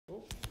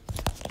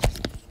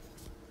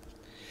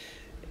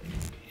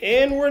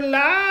And we're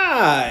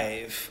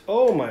live!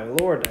 Oh my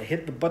lord, I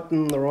hit the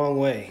button the wrong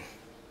way.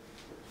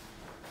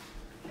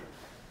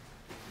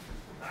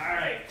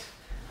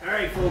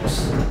 Alright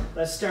folks,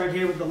 let's start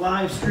here with the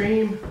live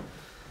stream.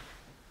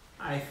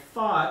 I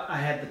thought I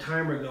had the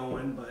timer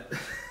going, but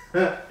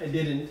I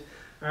didn't.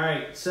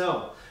 Alright,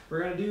 so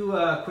we're going to do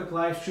a quick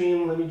live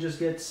stream. Let me just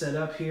get set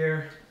up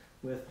here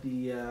with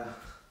the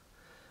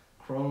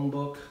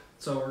Chromebook.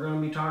 So we're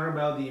going to be talking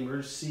about the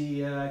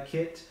emergency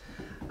kit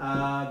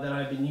that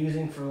I've been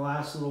using for the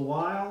last little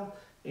while,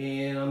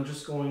 and I'm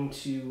just going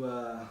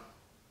to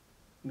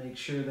make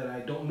sure that I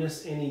don't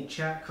miss any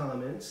chat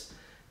comments.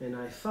 And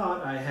I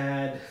thought I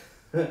had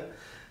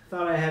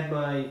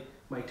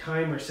my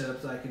timer set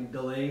up so I can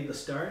delay the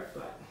start,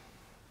 but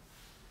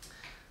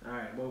all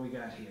right, what we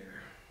got here?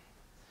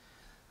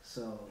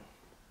 So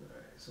all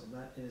right, so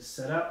that is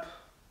set up.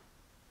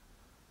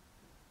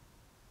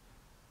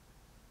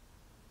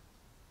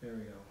 There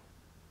we go.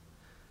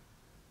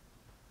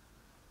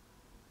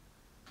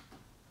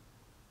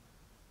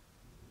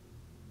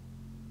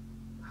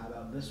 How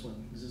about this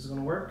one? Is this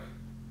going to work?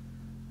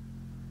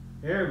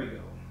 There we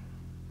go.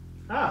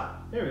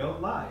 Ah, there we go.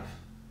 Live.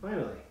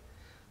 Finally.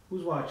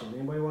 Who's watching?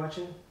 Anybody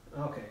watching?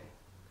 Okay.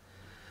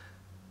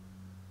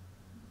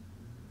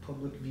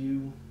 Public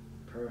view.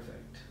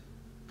 Perfect.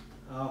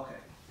 Okay.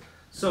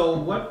 So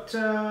what?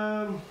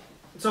 So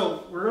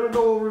we're going to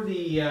go over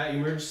the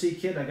emergency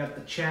kit. I got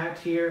the chat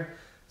here.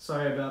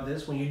 Sorry about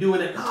this. When you're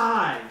doing it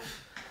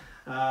live.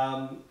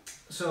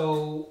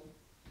 So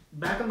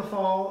back in the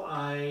fall,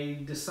 I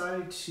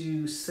decided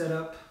to set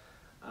up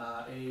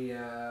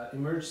a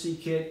emergency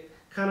kit.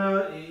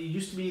 It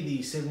used to be the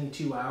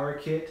 72-hour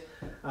kit,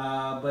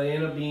 but it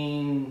ended up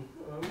being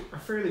a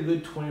fairly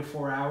good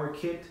 24-hour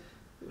kit.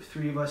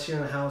 3 of us here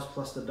in the house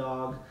plus the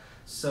dog.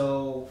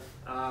 So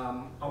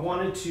I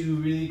wanted to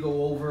really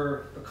go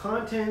over the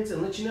contents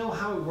and let you know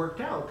how it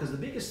worked out, because the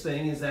biggest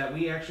thing is that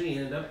we actually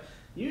ended up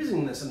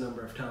using this a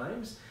number of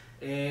times,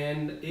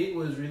 and it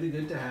was really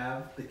good to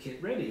have the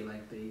kit ready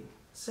like they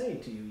say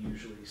to you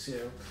usually.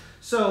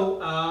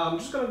 So I'm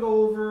just going to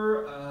go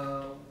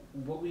over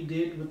what we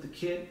did with the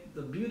kit.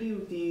 The beauty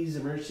with these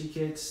emergency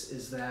kits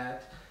is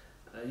that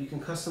you can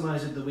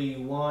customize it the way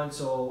you want.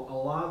 So a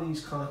lot of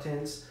these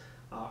contents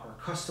are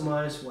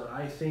customized what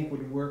I think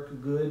would work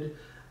good,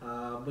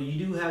 but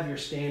you do have your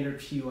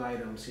standard few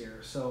items here.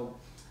 So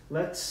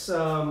let's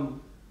go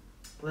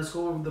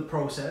over the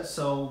process.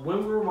 So when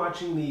we were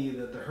watching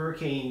the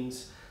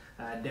hurricanes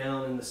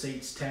down in the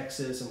states,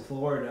 Texas and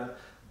Florida,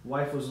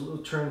 wife was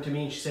turned to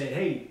me and she said,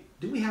 "Hey,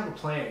 do we have a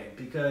plan?"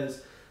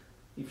 Because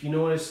if you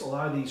notice, a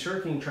lot of these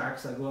hurricane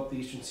tracks that go up the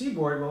eastern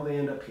seaboard, well, they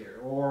end up here.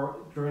 Or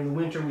during the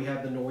winter, we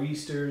have the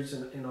nor'easters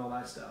and all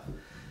that stuff.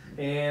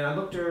 And I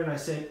looked at her and I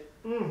said,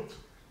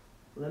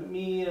 let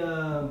me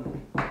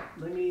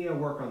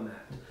work on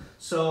that.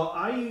 So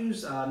I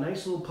use a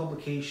nice little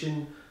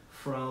publication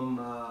from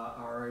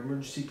our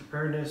emergency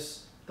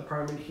preparedness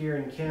department here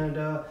in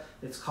Canada.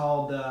 It's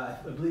called, I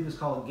believe it's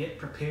called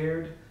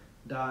getprepared.ca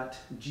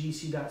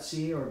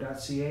or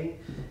 .ca,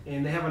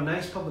 and they have a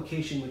nice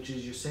publication which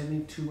is your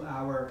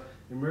 72-hour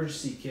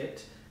emergency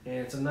kit, and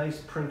it's a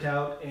nice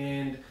printout,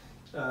 and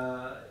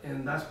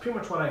that's pretty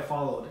much what I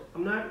followed.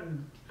 I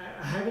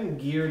haven't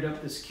geared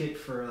up this kit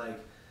for like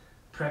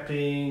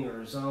prepping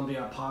or zombie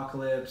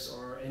apocalypse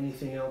or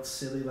anything else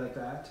silly like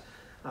that.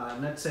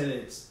 Not to say that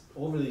it's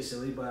overly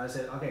silly, but I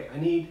said, okay, I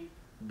need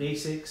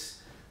basics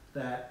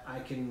that I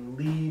can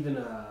leave in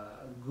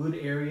a good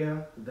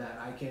area that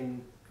I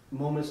can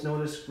moment's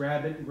notice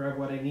grab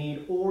what I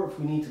need, or if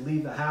we need to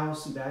leave the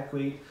house,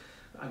 evacuate,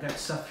 I got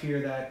stuff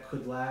here that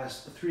could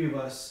last the 3 of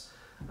us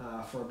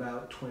for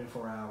about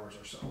 24 hours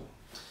or so.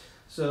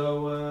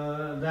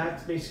 So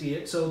that's basically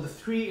it. So the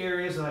 3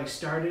 areas that I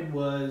started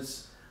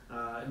was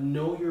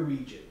know your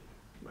region,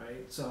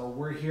 right? So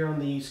we're here on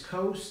the East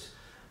Coast.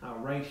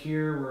 Right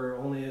here, we're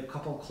only a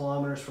couple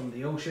kilometers from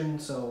the ocean,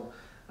 so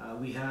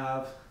we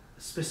have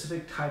a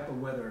specific type of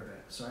weather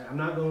events, right? I'm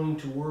not going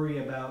to worry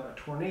about a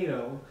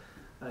tornado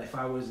if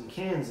I was in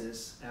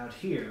Kansas out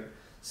here.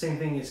 Same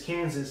thing as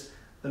Kansas,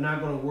 they're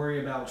not going to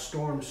worry about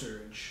storm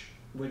surge,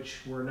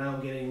 which we're now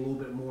getting a little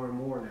bit more and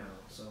more now.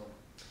 So,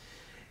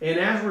 and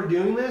as we're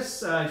doing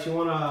this, if you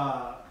want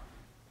to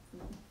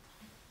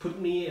put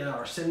me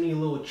or send me a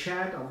little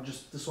chat,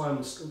 this is why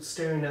I'm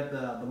staring at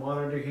the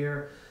monitor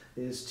here,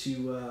 is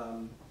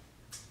to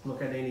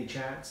look at any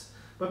chats.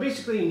 But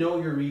basically, know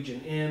your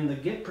region. And the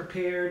Get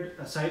Prepared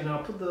site, and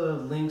I'll put the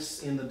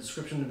links in the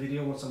description of the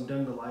video once I'm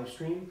done the live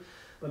stream.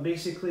 But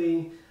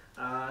basically,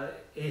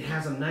 it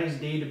has a nice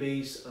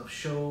database of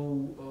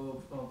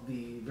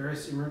the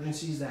various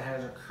emergencies that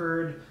has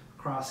occurred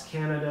across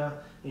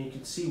Canada, and you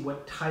can see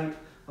what type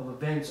of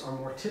events are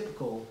more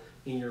typical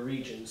in your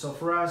region. So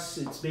for us,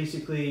 it's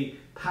basically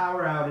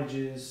power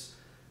outages,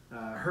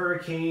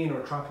 hurricane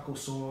or tropical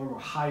storm or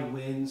high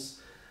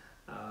winds.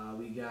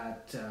 We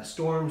got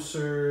storm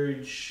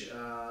surge.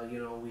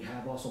 We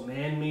have also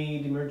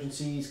man-made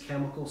emergencies,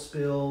 chemical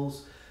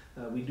spills.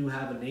 We do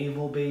have a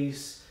naval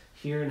base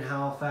here in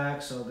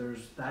Halifax, so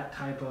there's that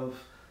type of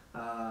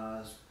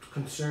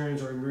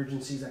concerns or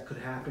emergencies that could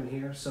happen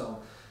here.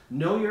 So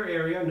know your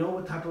area, know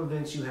what type of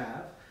events you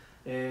have,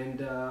 and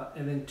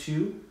then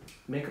 2,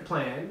 make a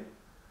plan,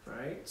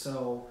 right?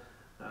 So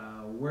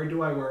where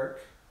do I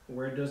work?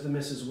 Where does the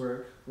missus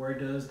work? Where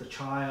does the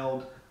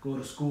child go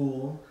to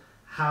school?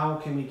 How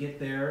can we get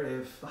there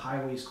if the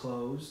highway's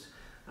closed?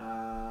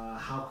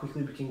 How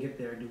quickly we can get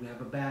there? Do we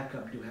have a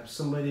backup? Do we have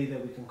somebody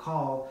that we can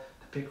call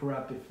to pick her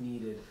up if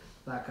needed?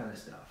 That kind of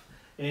stuff.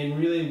 And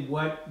really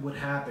what would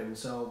happen.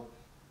 So,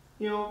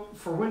 you know,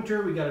 for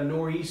winter, we got a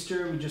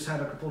nor'easter. We just had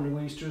a couple of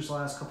nor'easters the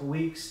last couple of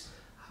weeks.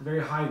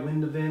 Very high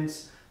wind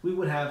events. We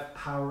would have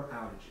power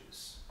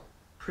outages.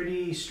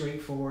 Pretty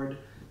straightforward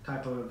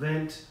type of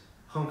event.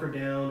 Hunker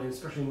down, and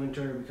especially in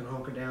winter, we can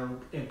hunker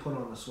down and put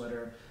on a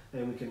sweater,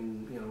 and we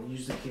can, you know,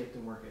 use the kit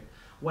and work it.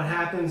 What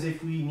happens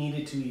if we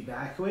needed to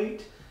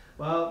evacuate?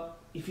 Well,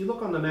 if you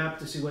look on the map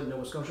to see what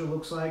Nova Scotia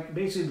looks like,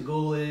 basically the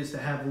goal is to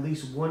have at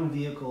least one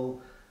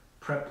vehicle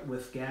prepped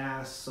with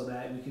gas so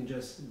that we can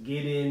just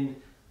get in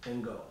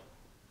and go,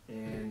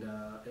 and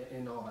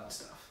all that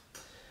stuff.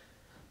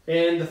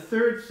 And the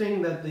third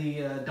thing that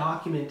the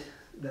document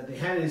that they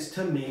had is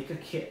to make a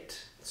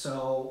kit.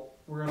 So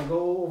we're going to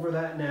go over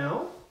that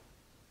now.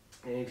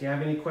 And if you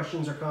have any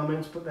questions or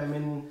comments, put them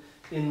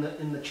in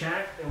the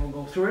chat, and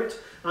we'll go through it.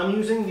 I'm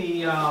using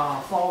the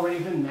Fall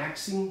Raven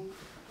Maxi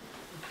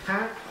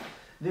pack.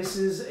 This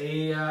is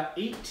a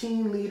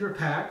 18-liter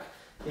pack.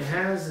 It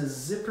has a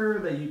zipper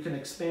that you can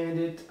expand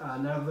it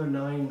another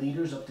 9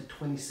 liters up to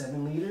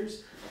 27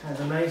 liters. Has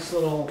a nice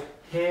little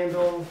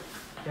handle.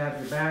 You have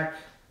your back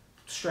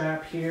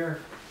strap here,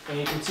 and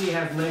you can see it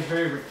has a nice,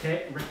 very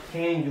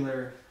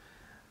rectangular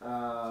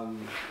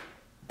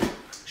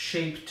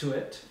shape to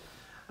it.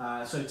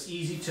 So it's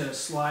easy to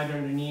slide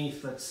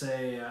underneath, let's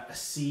say, a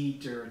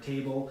seat or a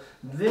table.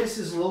 This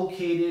is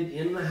located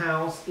in the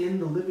house, in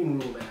the living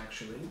room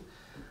actually.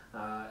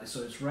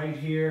 So it's right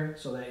here,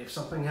 so that if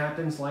something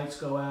happens, lights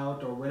go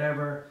out or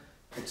whatever,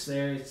 it's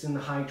there, it's in the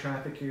high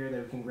traffic area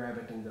that we can grab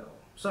it and go.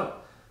 So,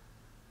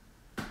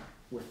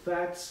 with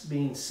that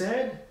being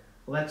said,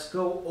 let's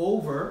go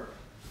over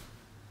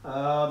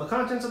the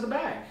contents of the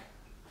bag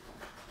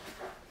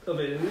of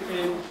it.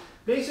 And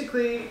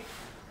basically,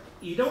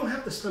 you don't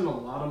have to spend a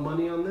lot of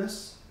money on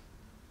this.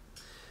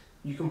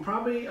 You can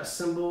probably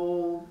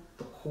assemble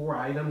the core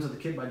items of the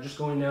kit by just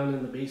going down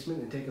in the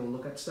basement and taking a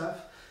look at stuff.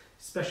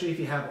 Especially if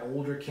you have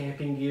older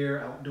camping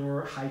gear,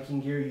 outdoor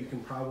hiking gear, you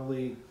can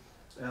probably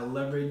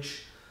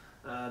leverage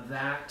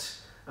that.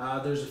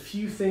 There's a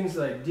few things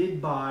that I did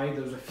buy.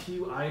 There's a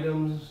few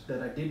items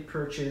that I did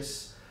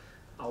purchase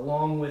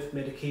along with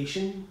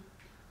medication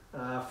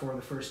for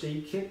the first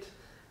aid kit,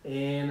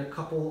 and a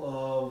couple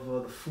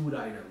of the food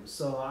items.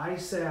 So I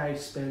say I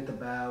spent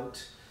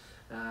about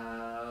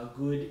a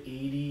good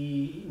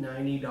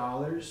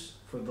 $80–90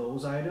 for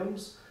those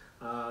items.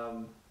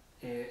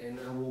 And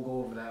we'll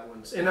go over that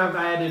once. And I've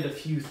added a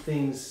few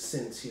things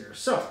since here.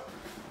 So,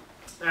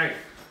 all right.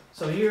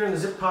 So here in the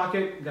zip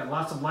pocket, got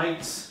lots of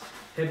lights,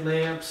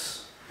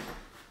 headlamps,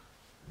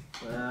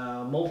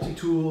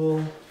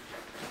 multi-tool,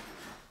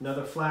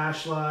 another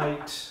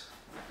flashlight,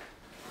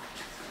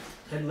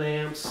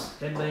 headlamps,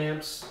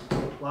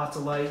 lots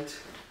of light.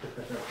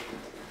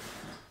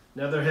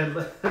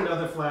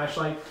 Another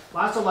flashlight,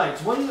 lots of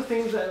lights. One of the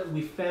things that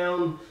we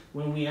found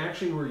when we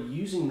actually were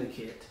using the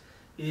kit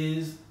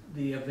is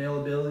the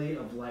availability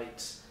of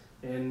lights,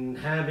 and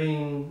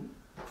having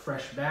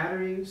fresh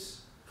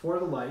batteries for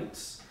the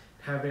lights,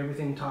 have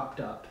everything topped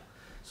up.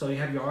 So you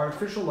have your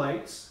artificial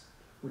lights,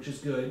 which is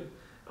good.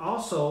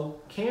 Also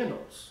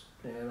candles,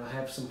 and I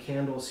have some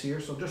candles here.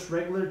 So just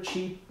regular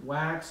cheap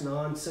wax,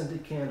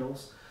 non-scented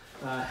candles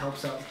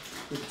helps out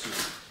with it too.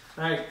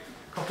 All right, a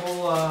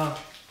couple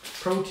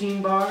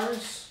protein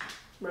bars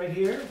right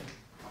here.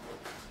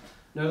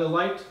 Another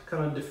light,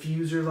 kind of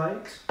diffuser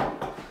light.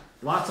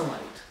 Lots of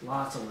light,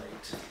 lots of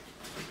light.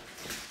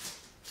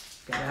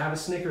 Gotta have a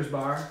Snickers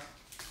bar.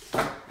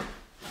 What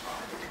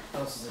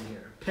else is in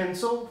here?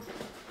 Pencil.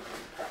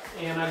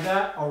 And I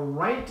got a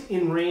Write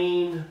in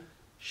Rain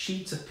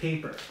sheets of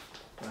paper.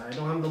 I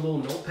don't have the little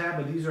notepad,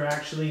 but these are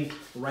actually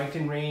Write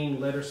in Rain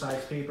letter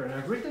size paper. And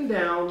I've written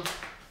down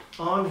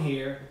on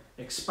here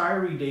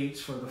expiry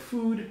dates for the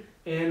food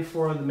and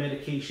for the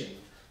medication,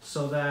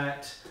 so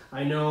that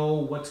I know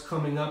what's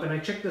coming up. And I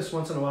check this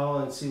once in a while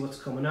and see what's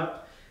coming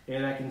up.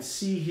 And I can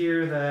see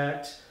here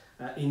that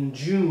in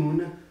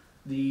June,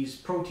 these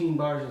protein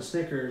bars and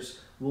Snickers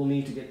will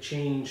need to get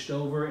changed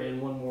over,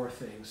 and one more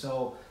thing.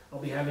 So I'll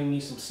be having me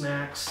some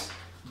snacks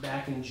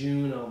back in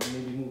June. I'll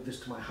maybe move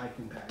this to my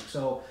hiking pack.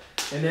 So,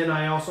 and then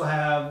I also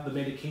have the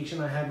medication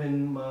I have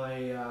in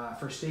my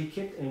first aid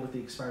kit, and with the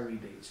expiry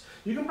dates.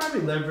 You can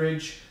probably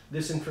leverage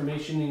this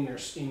information in your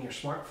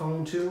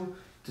smartphone too,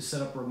 to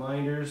set up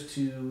reminders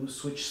to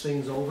switch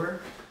things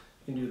over.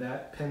 You can do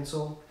that.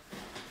 Pencil.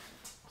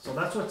 So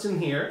that's what's in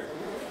here,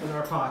 in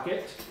our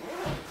pocket.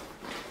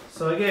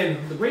 So again,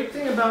 the great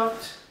thing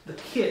about the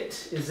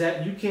kit is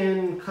that you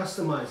can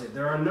customize it.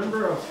 There are a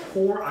number of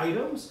core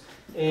items,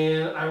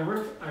 And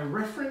I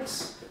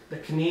reference the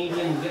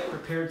Canadian Get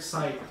Prepared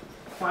site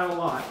quite a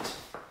lot,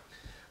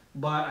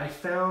 but I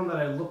found that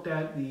I looked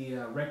at the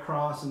Red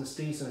Cross in the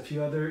States and a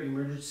few other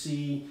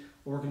emergency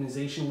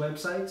organization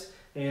websites,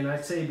 and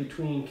I'd say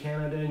between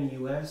Canada and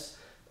US,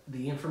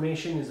 the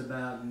information is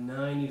about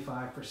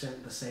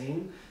 95% the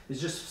same.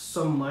 It's just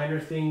some minor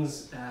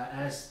things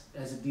as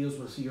it deals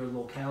with your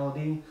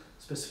locality,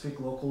 specific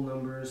local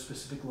numbers,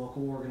 specific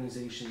local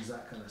organizations,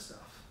 that kind of stuff.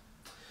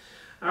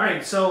 All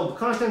right, so the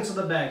contents of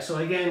the bag. So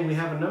again, we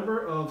have a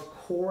number of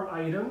core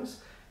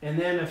items and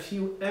then a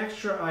few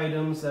extra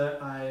items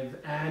that I've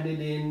added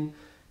in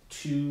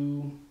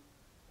to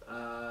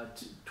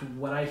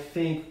what I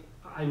think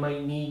I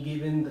might need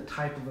given the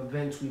type of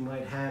events we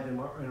might have in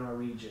our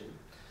region.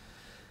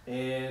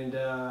 And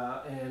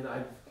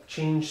I've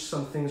changed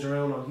some things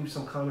around. I'll give you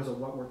some comments on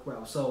what worked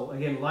well. So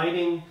again,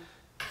 lighting,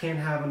 can't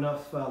have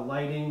enough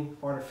lighting,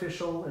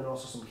 artificial, and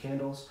also some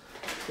candles.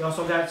 We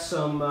also got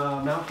some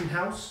Mountain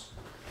House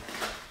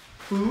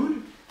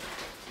food.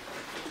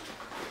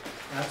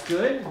 That's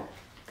good.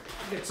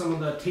 Get some of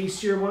the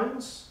tastier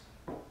ones.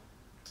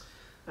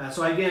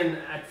 So again,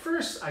 at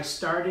first I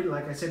started,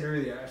 like I said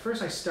earlier,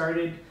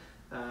 trying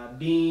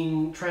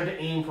to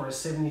aim for a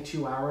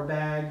 72-hour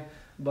bag,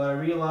 but I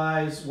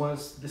realized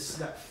once this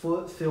got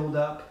filled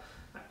up,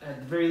 at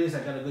the very least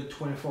I got a good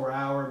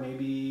 24-hour,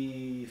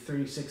 maybe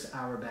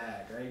 36-hour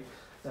bag, right?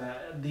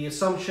 The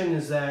assumption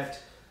is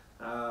that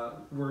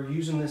we're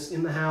using this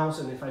in the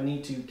house, and if I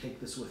need to, take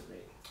this with me.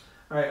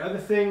 All right, other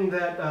thing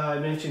that I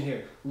mentioned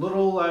here,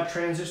 little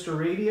transistor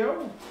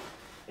radio,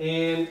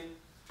 and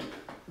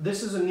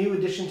this is a new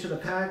addition to the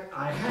pack.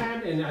 I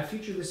had, and I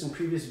featured this in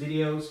previous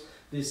videos,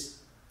 this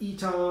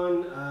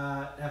Eton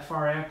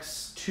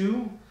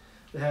FRX2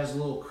 that has a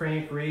little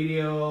crank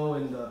radio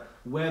and the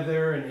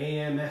weather and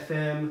AM,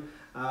 FM.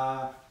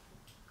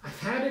 I've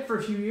had it for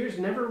a few years,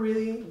 never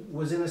really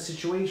was in a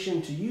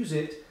situation to use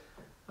it.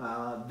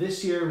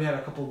 This year we had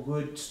a couple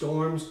good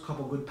storms, a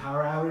couple good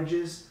power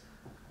outages.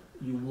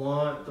 You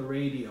want the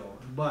radio,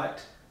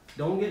 but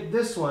don't get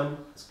this one,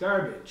 it's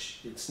garbage.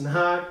 It's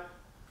not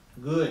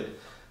good.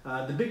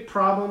 The big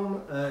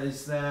problem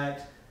is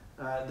that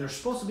there's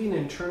supposed to be an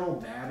internal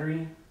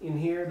battery in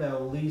here that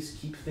will at least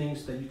keep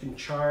things that you can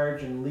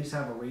charge and at least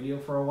have a radio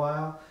for a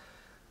while.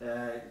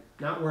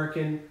 Not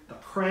working. The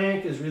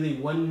crank is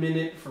really 1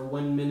 minute for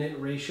 1 minute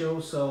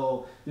ratio,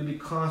 so you'll be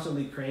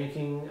constantly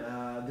cranking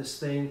this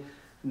thing.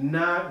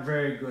 Not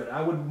very good. I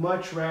would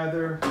much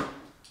rather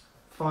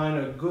find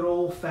a good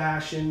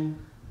old-fashioned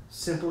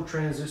simple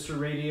transistor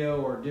radio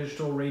or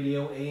digital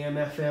radio, AM,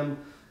 FM,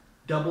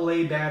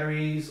 AA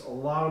batteries. A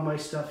lot of my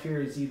stuff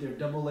here is either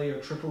AA or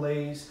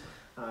AAAs.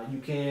 You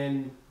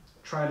can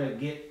try to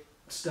get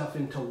stuff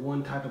into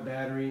one type of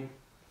battery.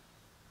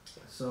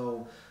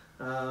 So,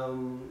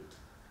 so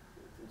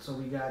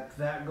we got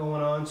that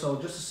going on.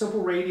 So just a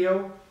simple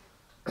radio.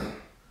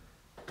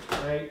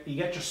 Right? You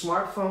get your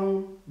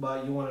smartphone,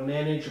 but you want to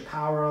manage your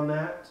power on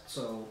that.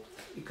 So,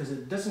 because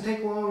it doesn't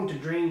take long to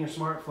drain your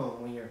smartphone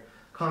when you're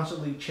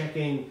constantly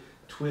checking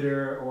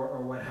Twitter or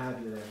what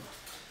have you there.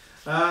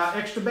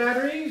 Extra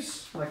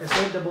batteries, like I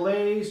said,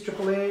 AA's,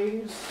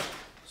 AAA's,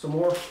 some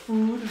more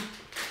food,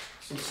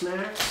 some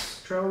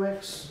snacks, trail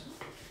mix,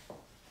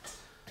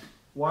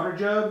 water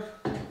jug.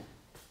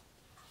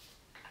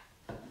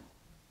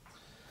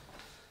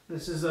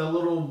 This is a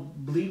little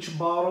bleach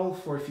bottle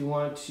for if you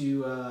want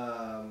to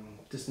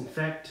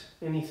disinfect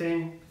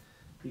anything.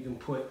 You can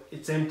put,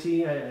 it's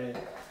empty. I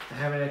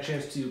haven't had a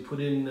chance to put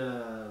in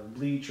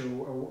bleach or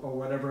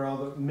whatever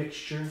other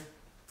mixture.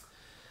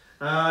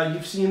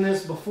 You've seen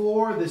this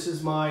before. This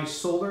is my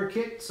solar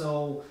kit.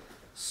 So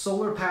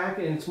solar pack,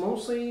 and it's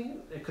mostly,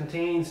 it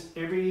contains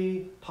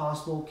every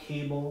possible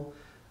cable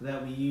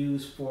that we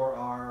use for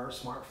our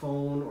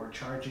smartphone or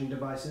charging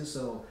devices.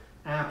 So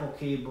Apple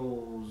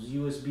cables,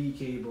 USB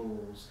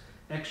cables,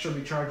 extra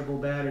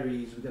rechargeable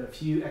batteries. We've got a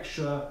few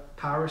extra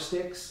power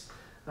sticks,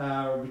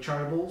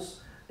 rechargeables,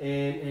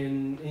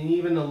 and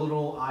even a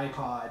little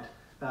iPod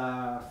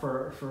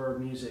for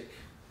music.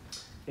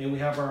 And we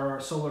have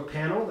our solar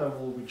panel that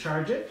will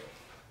recharge it.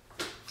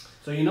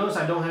 So you notice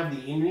I don't have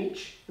the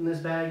inReach in this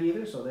bag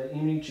either, so that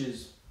inReach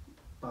is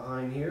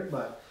behind here,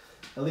 but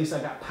at least I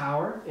got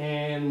power.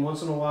 And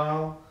once in a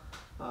while,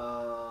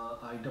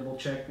 I double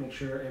check, make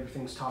sure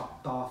everything's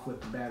topped off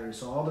with the battery.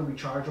 So all the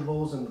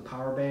rechargeables and the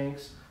power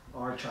banks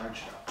are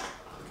charged up.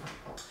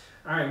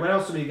 All right, what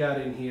else do we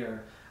got in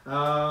here?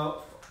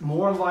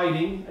 More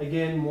lighting,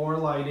 again, more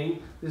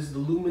lighting. This is the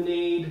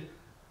Luminade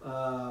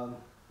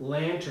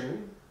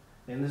lantern,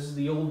 and this is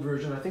the old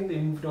version. I think they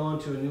moved on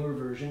to a newer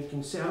version. You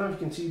can see, I don't know if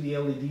you can see the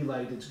LED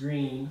light, it's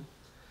green,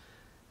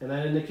 and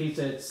that indicates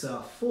that it's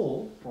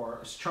full or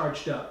it's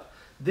charged up.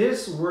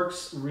 This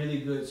works really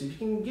good. So if you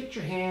can get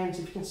your hands,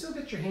 if you can still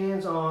get your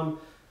hands on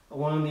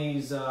one of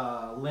these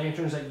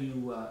lanterns that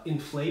you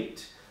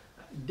inflate,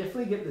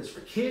 definitely get this. For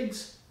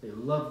kids, they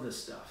love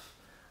this stuff.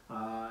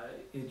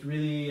 It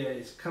really,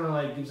 it's kind of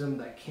like gives them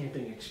that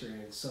camping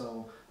experience.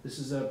 So this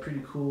is a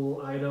pretty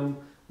cool item.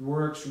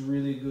 Works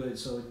really good.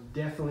 So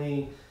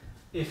definitely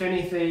if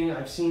anything,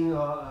 I've seen a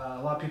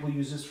lot of people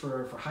use this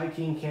for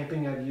hiking,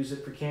 camping. I've used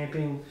it for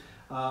camping,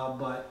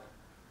 but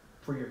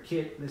for your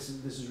kit, this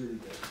is really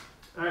good.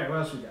 All right, what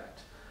else we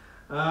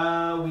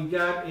got? We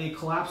got a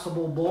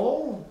collapsible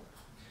bowl,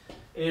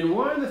 and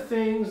one of the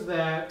things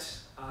that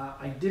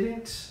I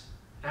didn't,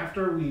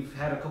 after we've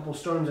had a couple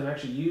storms and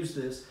actually used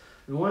this,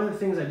 and one of the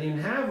things I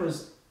didn't have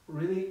was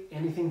really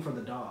anything for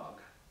the dog,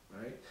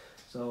 right?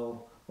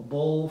 So a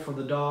bowl for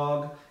the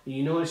dog. And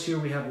you notice here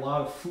we have a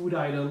lot of food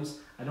items.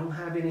 I don't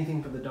have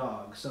anything for the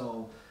dog.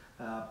 So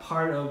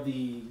part of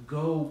the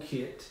go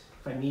kit,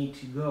 if I need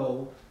to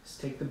go, is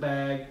take the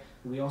bag.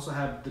 We also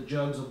have the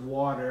jugs of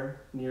water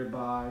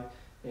nearby,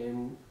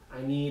 and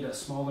I need a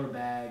smaller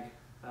bag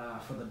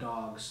for the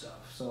dog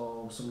stuff.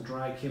 So some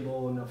dry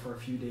kibble enough for a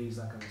few days,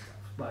 that kind of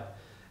stuff. But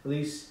at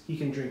least he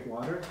can drink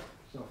water.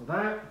 Enough of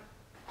that.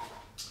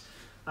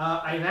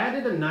 I've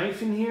added a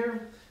knife in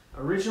here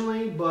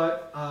originally,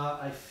 but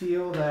I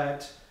feel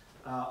that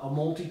a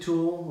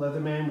multi-tool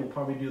Leatherman will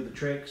probably do the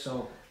trick.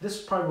 So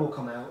this probably will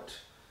come out.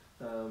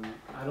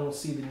 I don't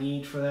see the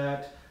need for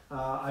that.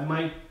 I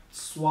might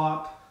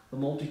swap the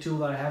multi-tool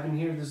that I have in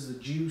here. This is a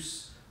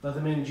juice,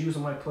 Leatherman juice. I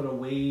might put a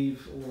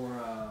wave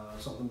or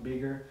something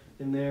bigger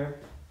in there.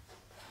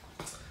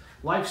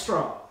 Life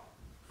straw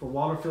for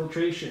water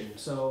filtration.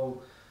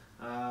 So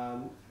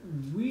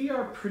we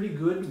are pretty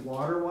good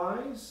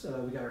water-wise.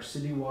 We got our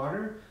city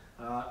water.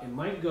 It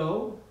might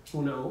go,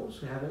 who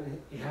knows?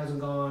 It hasn't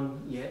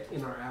gone yet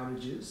in our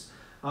outages.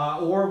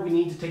 Or we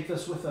need to take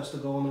this with us to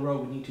go on the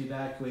road. We need to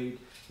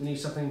evacuate. We need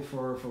something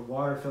for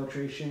water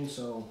filtration.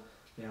 So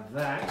we have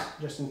that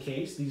just in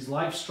case. These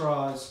life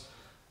straws,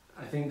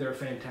 I think they're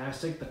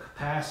fantastic. The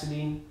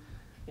capacity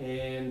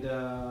and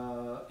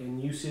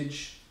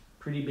usage,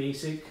 pretty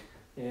basic.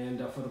 And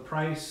for the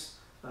price,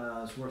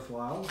 it's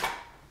worthwhile.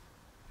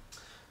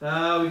 We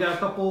got a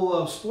couple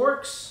of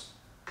sporks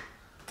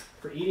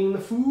for eating the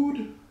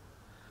food.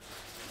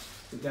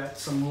 We got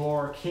some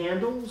more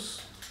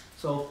candles.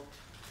 So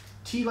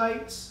tea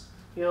lights,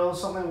 you know,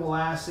 something will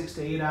last 6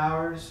 to 8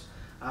 hours.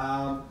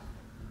 I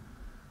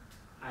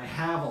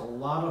have a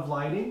lot of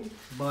lighting,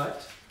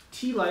 but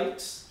tea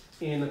lights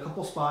in a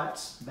couple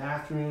spots,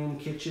 bathroom,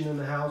 kitchen in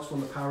the house when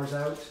the power's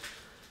out,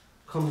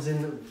 comes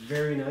in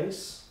very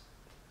nice.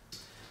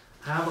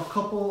 I have a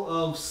couple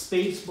of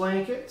space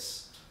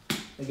blankets.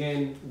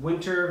 Again,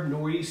 winter,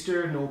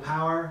 nor'easter, no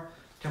power,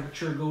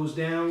 temperature goes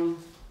down,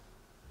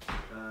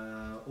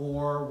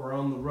 or we're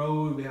on the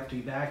road, we have to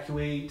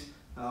evacuate,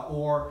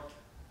 or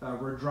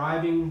we're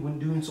driving, when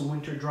doing some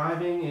winter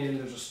driving and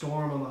there's a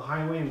storm on the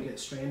highway and we get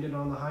stranded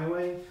on the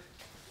highway.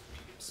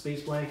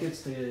 Space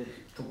blankets to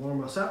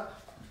warm us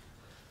up.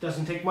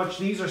 Doesn't take much.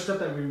 These are stuff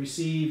that we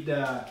received.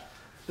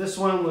 This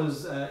one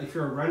was, if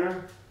you're a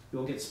runner,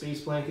 you'll get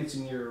space blankets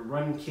in your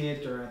run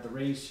kit, or at the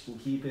race you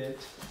can keep it.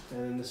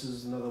 And this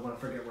is another one, I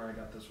forget where I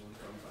got this one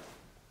from.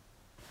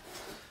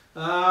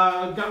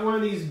 Got one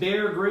of these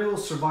Bear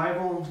Grylls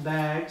survival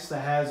bags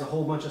that has a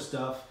whole bunch of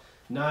stuff.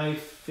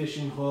 Knife,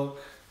 fishing hook,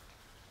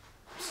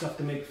 stuff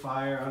to make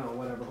fire, I don't know,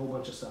 whatever, a whole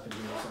bunch of stuff in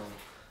here. So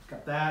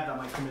got that, that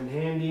might come in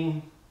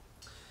handy.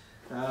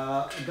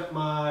 I got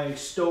my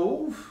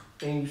stove,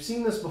 and you've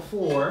seen this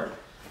before.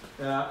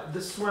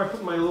 This is where I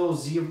put my little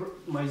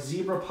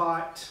zebra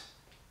pot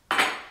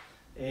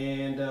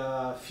and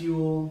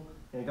fuel,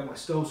 and I got my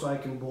stove so I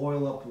can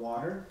boil up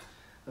water.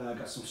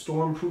 Got some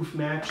storm-proof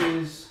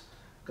matches,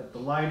 got the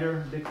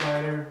lighter, big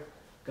lighter,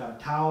 got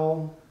a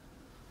towel,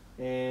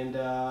 and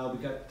we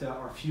got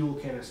our fuel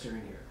canister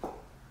in here.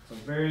 So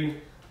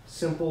very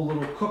simple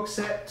little cook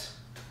set,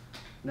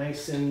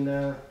 nice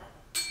and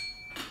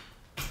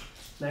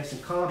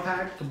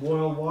compact to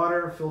boil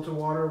water, filter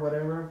water,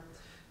 whatever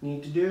you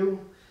need to do.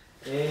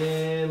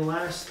 And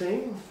last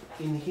thing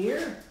in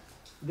here,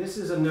 this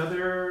is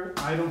another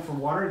item for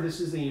water.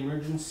 This is the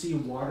emergency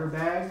water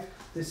bag.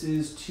 This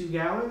is 2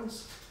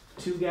 gallons,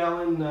 2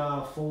 gallon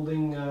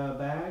folding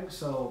bag.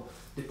 So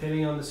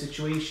depending on the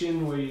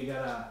situation where you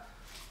gotta,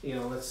 you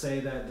know, let's say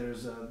that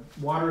there's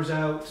water's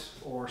out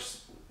or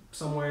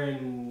somewhere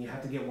and you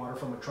have to get water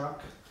from a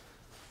truck,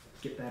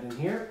 get that in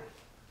here.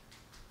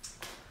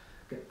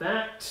 Get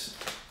that.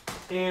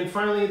 And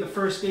finally, the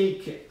first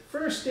aid kit.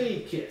 First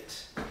aid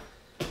kit.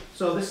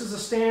 So this is a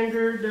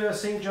standard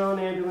St. John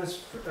ambulance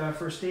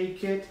first aid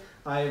kit.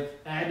 I've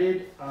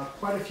added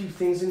quite a few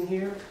things in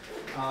here.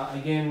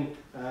 Again,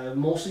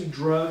 mostly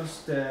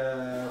drugs for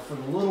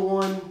the little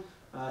one,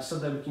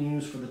 stuff that we can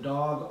use for the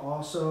dog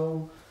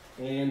also,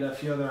 and a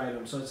few other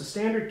items. So it's a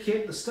standard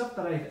kit. The stuff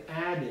that I've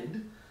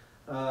added,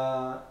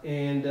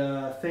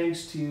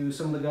 thanks to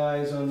some of the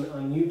guys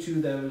on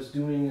YouTube that was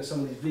doing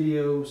some of these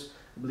videos,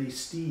 I believe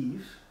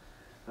Steve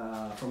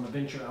from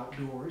Adventure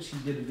Outdoors, he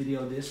did a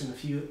video of this and a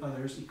few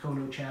others,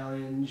 Econo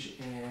Challenge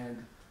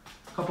and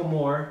a couple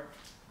more.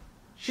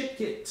 Shit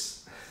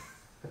kits.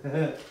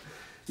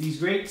 These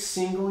great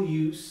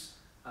single-use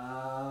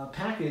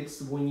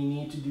packets when you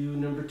need to do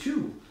number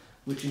 2,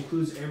 which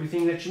includes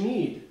everything that you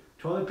need.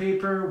 Toilet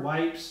paper,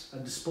 wipes, a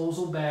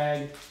disposal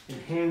bag, and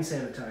hand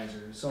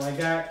sanitizer. So I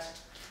got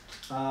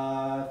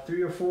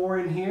 3 or 4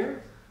 in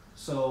here.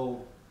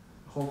 So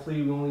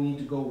hopefully we only need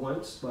to go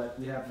once, but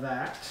we have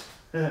that.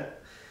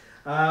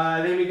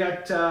 Then we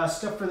got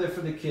stuff for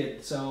the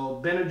kid.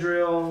 So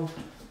Benadryl,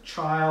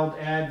 child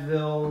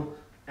Advil,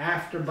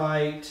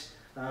 Afterbite.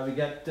 We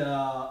got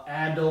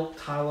adult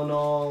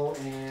Tylenol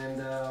and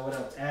what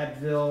else?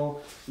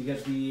 Advil. We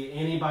got the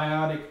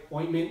antibiotic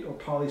ointment or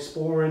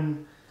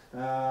polysporin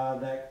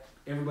that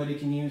everybody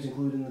can use,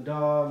 including the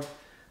dog.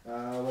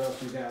 What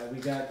else we got? We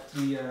got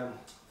the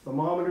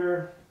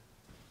thermometer,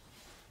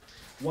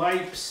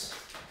 wipes,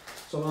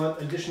 some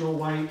additional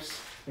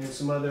wipes, and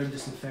some other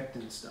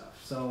disinfectant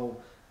stuff.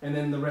 So, and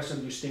then the rest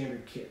of your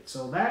standard kit.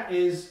 So that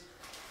is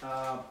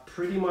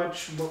pretty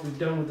much what we've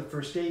done with the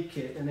first aid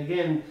kit. And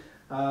again,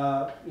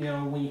 you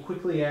know, when you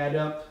quickly add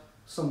up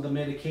some of the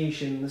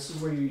medication, this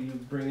is where you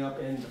bring up,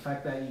 and the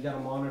fact that you got to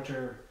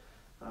monitor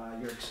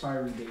your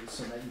expiry dates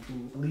so that you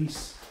can at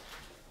least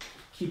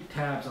keep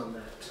tabs on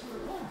that.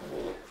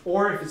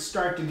 Or if it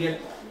starts to get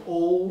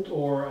old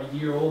or a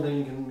year old, then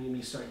you can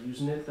maybe start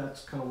using it.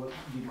 That's kind of what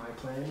my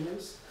plan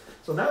is.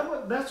 So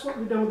that's what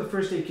we've done with the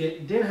first aid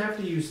kit. Didn't have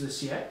to use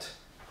this yet.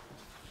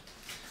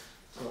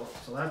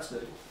 So that's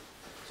good.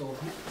 So we'll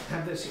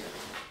have this here.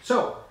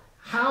 So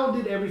how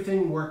did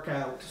everything work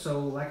out?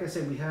 So like I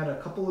said, we had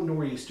a couple of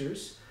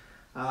nor'easters.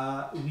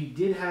 We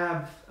did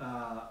have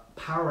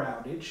power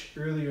outage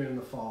earlier in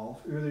the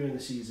fall, earlier in the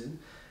season.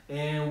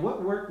 And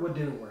what worked, what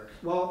didn't work?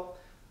 Well,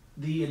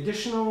 the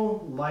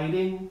additional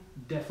lighting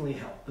definitely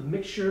helped. The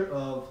mixture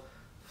of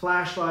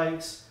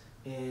flashlights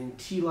and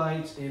tea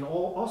lights and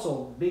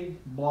also big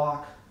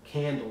block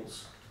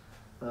candles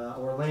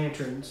or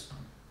lanterns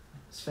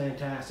is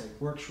fantastic.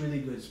 Works really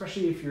good,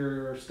 especially if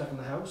you're stuck in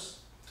the house.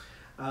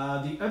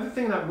 The other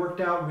thing that worked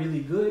out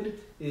really good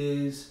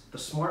is the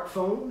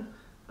smartphone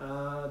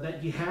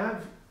that you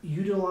have.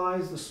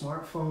 Utilize the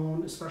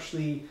smartphone,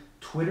 especially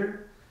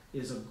Twitter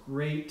is a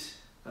great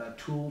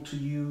tool to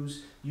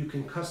use. You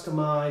can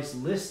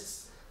customize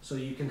lists, so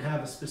you can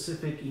have a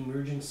specific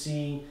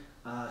emergency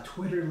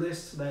Twitter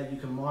list that you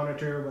can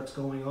monitor what's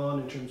going on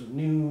in terms of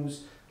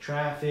news,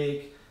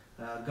 traffic,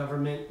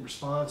 government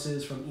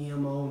responses from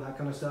EMO, and that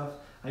kind of stuff.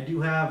 I do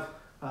have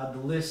the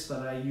list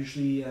that I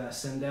usually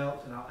send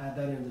out, and I'll add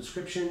that in the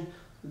description.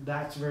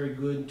 That's very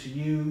good to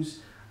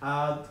use.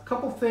 A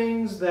couple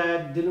things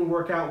that didn't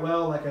work out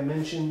well, like I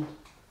mentioned,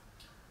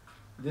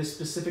 this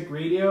specific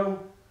radio.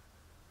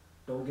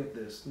 Don't get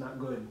this, not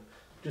good.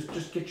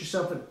 Just get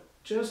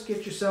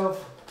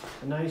yourself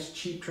a nice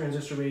cheap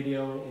transistor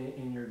radio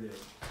and you're good.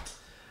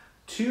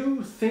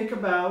 2, think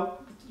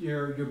about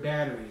your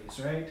batteries,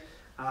 right?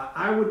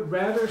 I would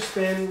rather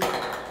spend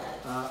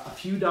a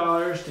few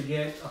dollars to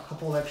get a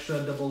couple extra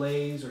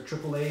AA's or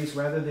AAA's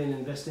rather than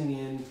investing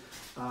in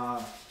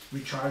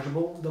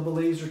rechargeable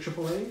AA's or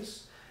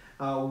AAA's.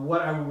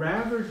 What I would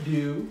rather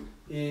do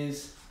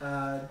is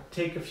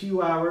take a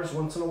few hours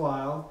once in a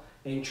while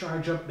and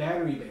charge up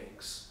battery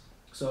banks.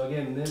 So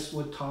again, this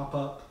would top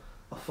up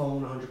a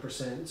phone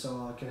 100%,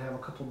 so I can have a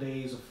couple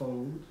days of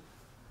phone.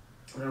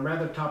 And I'd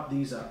rather top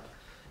these up.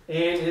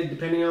 And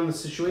depending on the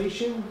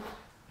situation,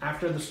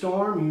 after the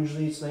storm,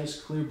 usually it's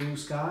nice clear blue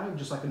sky,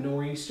 just like a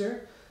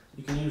nor'easter.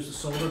 You can use the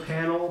solar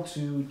panel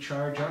to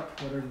charge up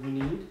whatever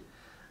you need.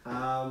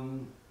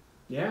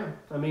 Yeah,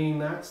 I mean,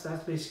 that's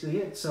basically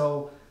it.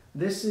 So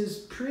this is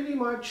pretty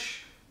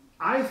much,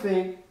 I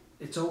think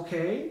it's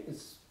okay,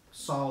 it's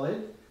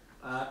solid.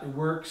 It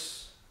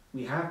works.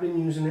 We have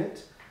been using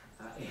it.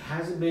 We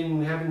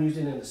haven't used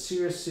it in a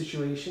serious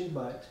situation,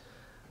 but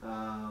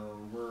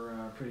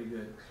we're pretty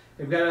good.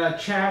 We've got a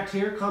chat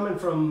here coming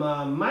from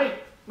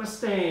Mike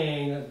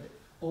Mustang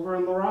over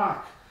in the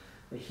Rock.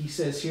 He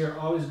says here,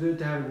 always good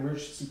to have an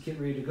emergency kit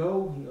ready to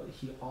go.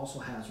 He also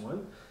has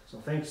one. So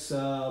thanks,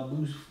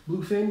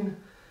 Bluefin.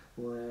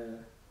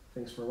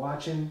 Thanks for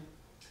watching,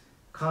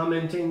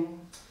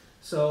 commenting.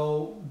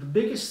 So the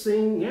biggest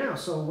thing, yeah,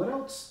 so what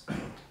else?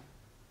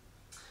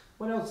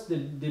 What else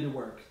did it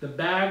work? The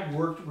bag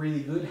worked really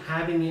good.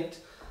 Having it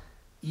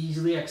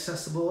easily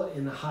accessible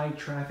in the high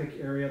traffic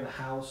area of the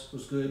house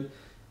was good.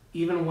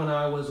 Even when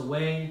I was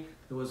away,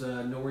 there was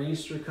a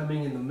nor'easter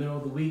coming in the middle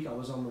of the week. I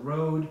was on the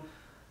road,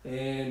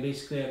 and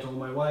basically I told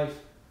my wife,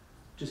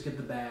 just get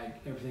the bag,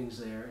 everything's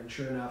there. And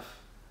sure enough,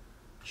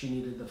 she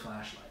needed the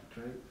flashlight,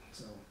 right?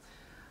 So,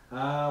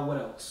 what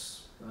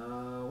else?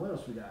 What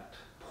else we got?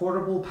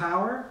 Portable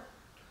power.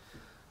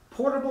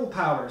 Portable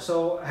power.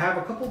 So I have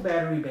a couple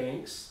battery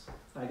banks.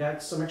 I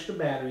got some extra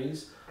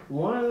batteries.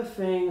 One of the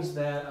things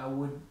that I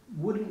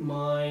wouldn't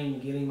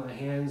mind getting my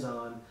hands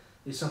on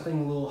is something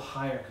a little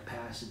higher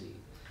capacity.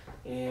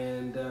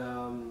 And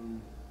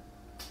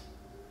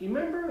you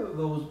remember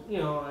those, you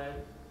know,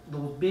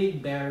 those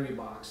big battery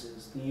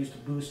boxes they used to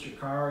boost your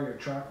car, your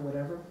truck, or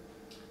whatever?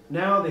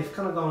 Now they've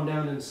kind of gone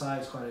down in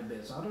size quite a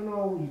bit. So I don't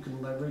know, you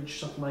can leverage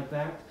something like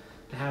that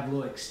to have a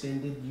little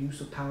extended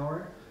use of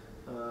power,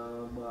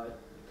 but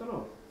I don't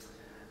know.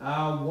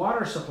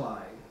 Water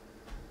supply.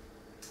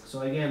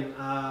 So again,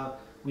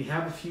 we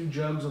have a few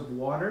jugs of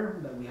water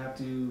that we have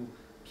to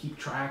keep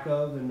track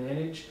of and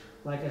manage.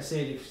 like I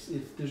said,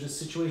 if there's a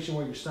situation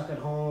where you're stuck at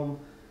home,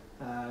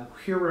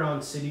 here we're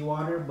on city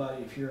water, but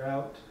if you're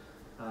out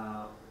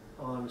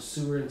on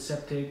sewer and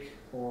septic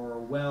or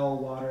well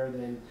water,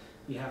 then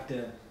you have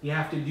to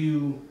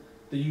do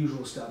the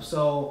usual stuff.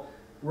 So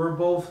we're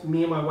both,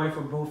 me and my wife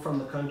are both from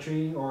the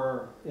country,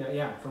 or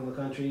yeah, from the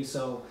country.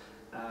 So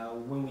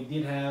when we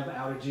did have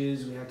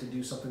outages, we had to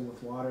do something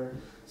with water.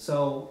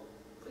 So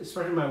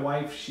especially my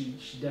wife, she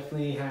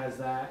definitely has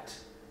that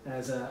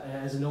as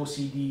an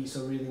OCD,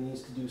 so really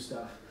needs to do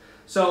stuff.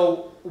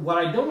 So what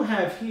I don't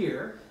have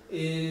here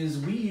is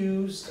we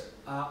used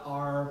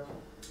our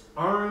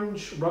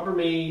orange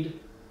Rubbermaid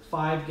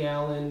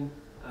 5-gallon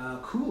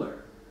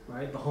cooler,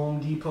 right? The Home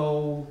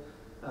Depot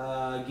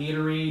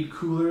Gatorade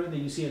cooler that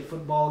you see at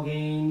football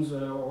games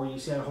or you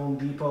see at Home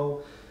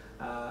Depot.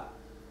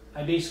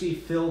 I basically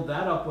filled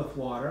that up with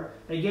water.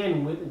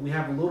 Again, we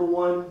have a little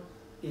one.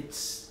 It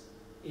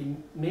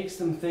makes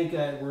them think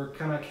that we're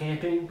kind of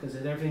camping because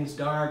everything's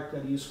dark.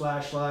 Got to use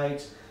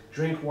flashlights.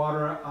 Drink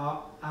water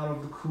out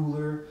of the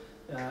cooler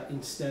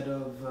instead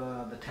of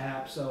the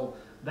tap. So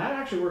that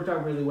actually worked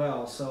out really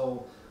well.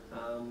 So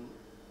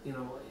you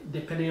know,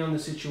 depending on the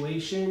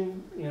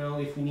situation, you know,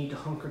 if we need to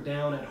hunker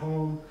down at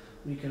home,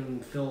 we can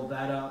fill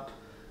that up,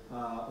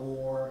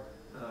 or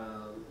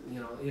you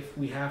know, if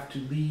we have to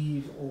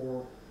leave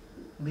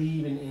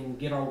and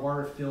get our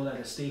water filled at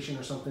a station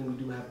or something, we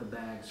do have the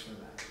bags for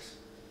that.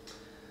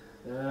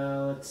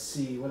 Let's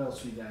see what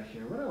else we got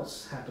here. What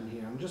else happened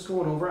here? I'm just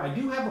going over. I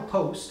do have a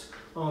post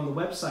on the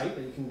website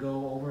that you can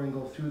go over and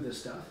go through this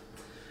stuff.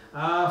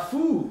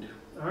 Food.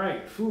 All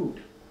right,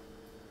 food.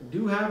 I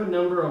do have a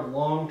number of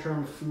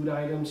long-term food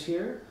items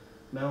here.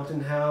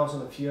 Mountain House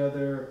and a few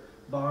other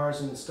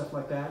bars and stuff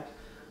like that.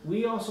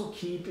 We also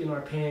keep in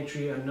our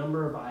pantry a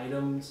number of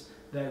items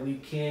that we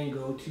can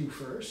go to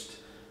first,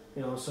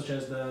 you know, such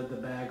as the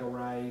bag of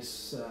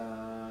rice,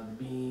 the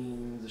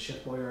beans, the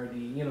Chef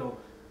Boyardee, you know,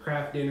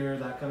 craft dinner,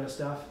 that kind of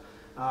stuff.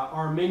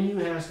 Our menu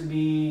has to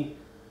be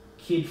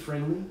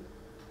kid-friendly,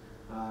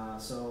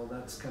 so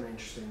that's kind of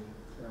interesting.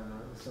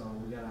 So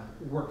we gotta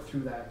work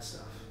through that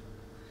stuff.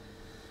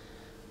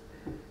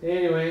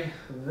 Anyway,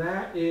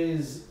 that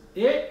is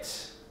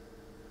it.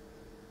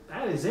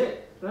 That is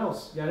it. What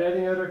else? Got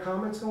any other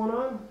comments going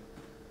on?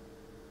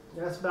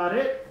 That's about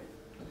it.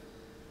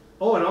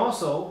 Oh, and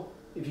also,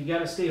 if you got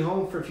to stay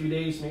home for a few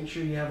days, make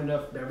sure you have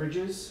enough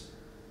beverages.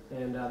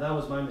 And that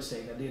was my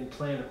mistake. I didn't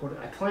plan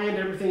accordingly. I planned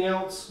everything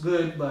else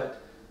good,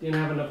 but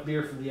didn't have enough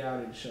beer for the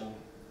outage. So,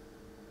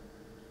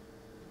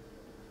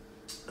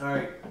 all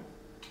right.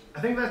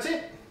 I think that's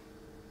it.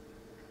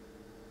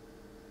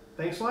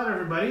 Thanks a lot,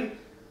 everybody.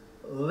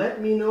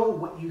 Let me know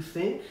what you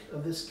think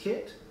of this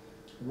kit.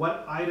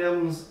 What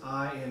items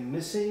I am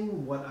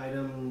missing, what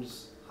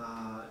items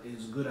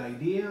is a good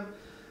idea.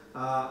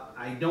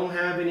 I don't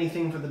have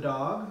anything for the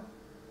dog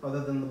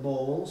other than the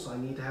bowl, so I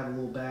need to have a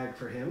little bag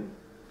for him.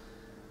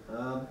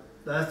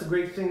 That's the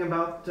great thing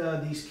about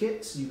these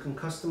kits. You can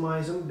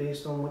customize them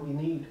based on what you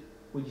need,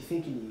 what you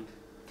think you need.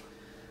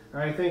 All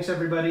right, thanks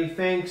everybody.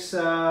 Thanks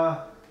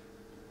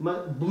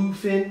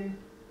Bluefin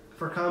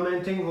for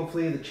commenting.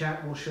 Hopefully the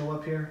chat will show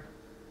up here.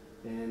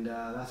 And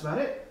that's about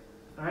it.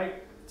 All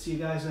right. See you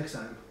guys next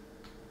time.